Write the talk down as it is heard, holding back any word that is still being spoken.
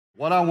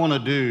What I want to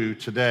do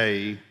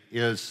today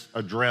is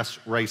address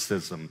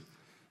racism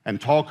and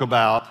talk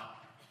about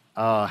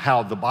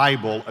how the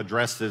Bible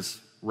addresses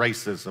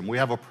racism. We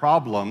have a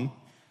problem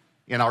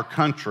in our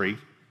country,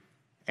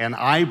 and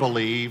I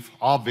believe,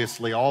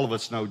 obviously, all of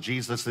us know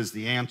Jesus is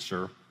the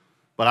answer,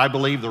 but I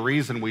believe the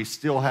reason we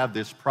still have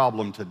this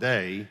problem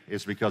today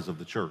is because of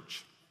the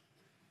church.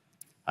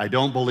 I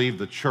don't believe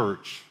the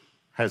church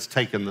has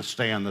taken the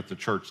stand that the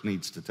church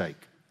needs to take.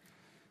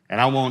 And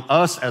I want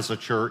us as a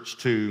church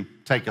to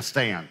take a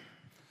stand.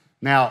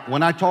 Now,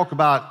 when I talk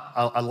about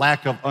a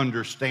lack of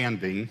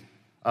understanding,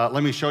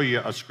 let me show you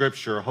a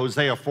scripture.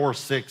 Hosea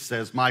 4:6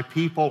 says, "My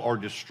people are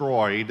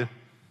destroyed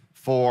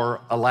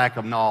for a lack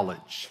of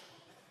knowledge."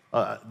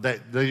 They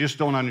just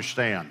don't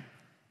understand.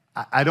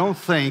 I don't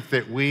think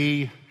that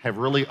we have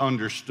really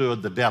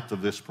understood the depth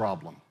of this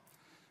problem.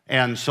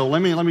 And so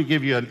let me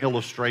give you an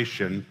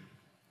illustration.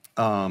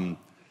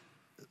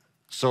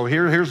 So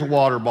here's a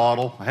water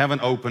bottle. I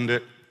haven't opened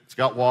it. It's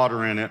got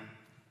water in it.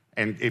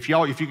 And if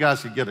you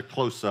guys could get a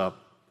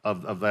close-up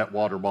of that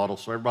water bottle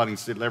so everybody can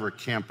see it, every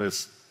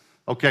campus.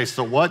 Okay,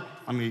 so let's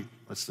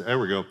see, there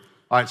we go.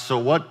 All right, so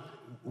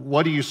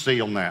what do you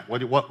see on that?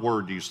 What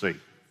word do you see?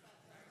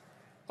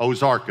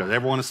 Ozarka.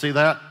 Everyone want to see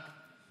that?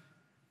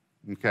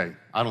 Okay,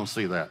 I don't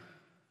see that.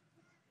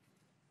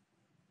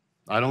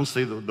 I don't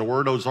see the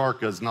word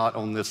Ozarka is not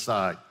on this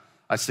side.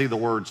 I see the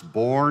words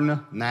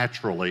born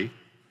naturally,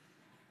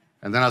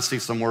 and then I see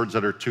some words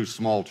that are too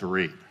small to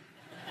read.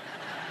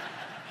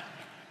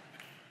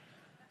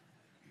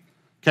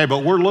 Okay,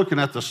 but we're looking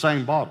at the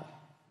same bottle,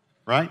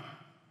 right?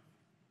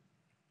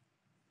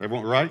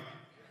 Everyone, right?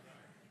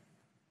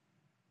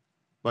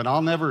 But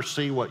I'll never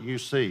see what you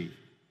see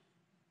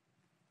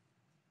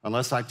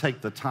unless I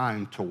take the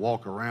time to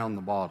walk around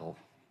the bottle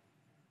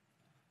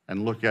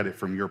and look at it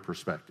from your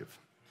perspective.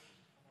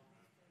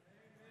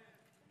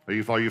 Are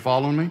you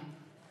following me?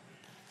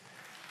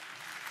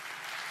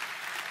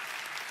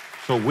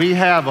 So we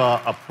have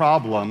a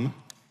problem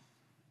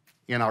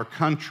in our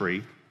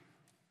country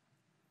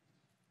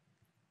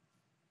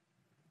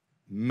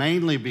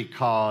mainly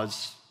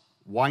because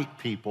white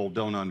people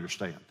don't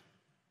understand.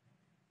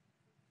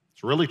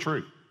 It's really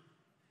true.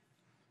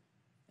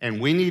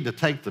 And we need to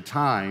take the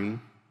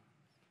time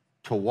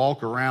to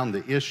walk around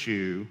the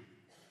issue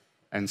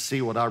and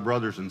see what our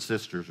brothers and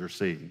sisters are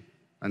seeing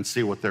and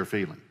see what they're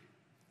feeling.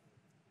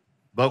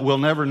 But we'll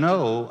never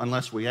know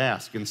unless we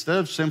ask. Instead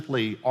of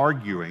simply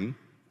arguing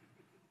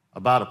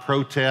about a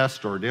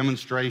protest or a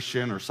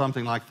demonstration or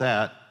something like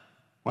that,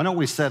 why don't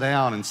we sit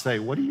down and say,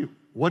 what are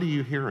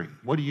you hearing?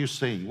 What are you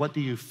seeing? What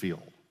do you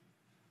feel?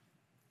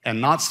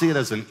 And not see it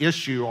as an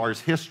issue or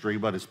as history,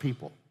 but as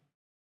people.